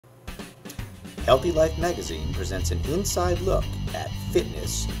Healthy Life magazine presents an inside look at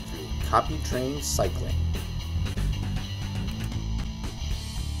fitness through CompuTrain Cycling.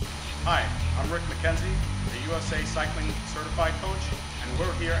 Hi, I'm Ulric MacKenzie, the USA Cycling Certified Coach, and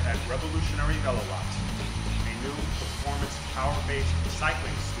we're here at Revolutionary Velo-Watts, a new performance power-based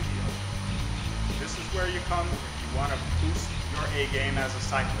cycling studio. This is where you come if you want to boost your A game as a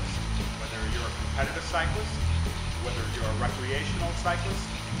cyclist, whether you're a competitive cyclist, whether you're a recreational cyclist,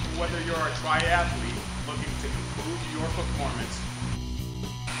 or whether you're a triathlete looking to improve your performance.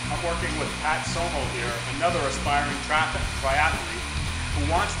 I'm working with Pat Somo here, another aspiring triathlete who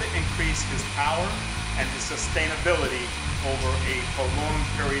wants to increase his power and his sustainability over a prolonged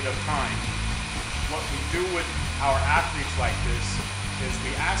period of time. What we do with our athletes like this is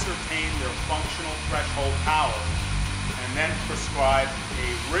we ascertain their functional threshold power and then prescribe a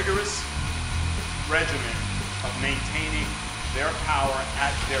rigorous regimen of maintaining their power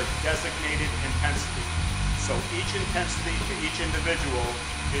at their designated intensity. So each intensity for each individual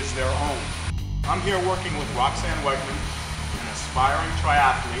is their own. I'm here working with Roxanne Wegman, an aspiring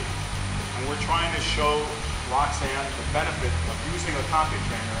triathlete, and we're trying to show Roxanne the benefit of using a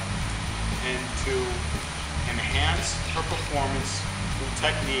CompuTrainer and to enhance her performance through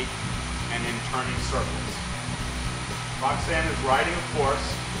technique and in turning circles. Roxanne is riding a course,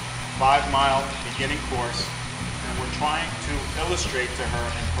 5-mile beginning course, and we're trying to illustrate to her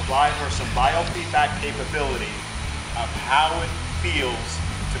and provide her some biofeedback capability of how it feels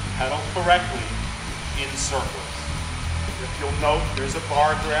to pedal correctly in circles. If you'll note, there's a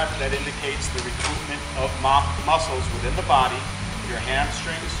bar graph that indicates the recruitment of muscles within the body, your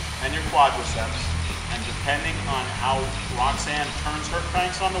hamstrings and your quadriceps, and depending on how Roxanne turns her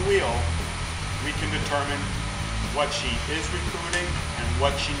cranks on the wheel, we can determine what she is recruiting and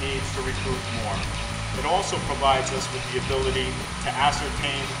what she needs to recruit more. It also provides us with the ability to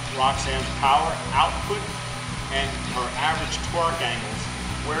ascertain Roxanne's power output and her average torque angles,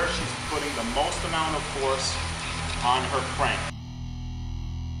 where she's putting the most amount of force on her crank.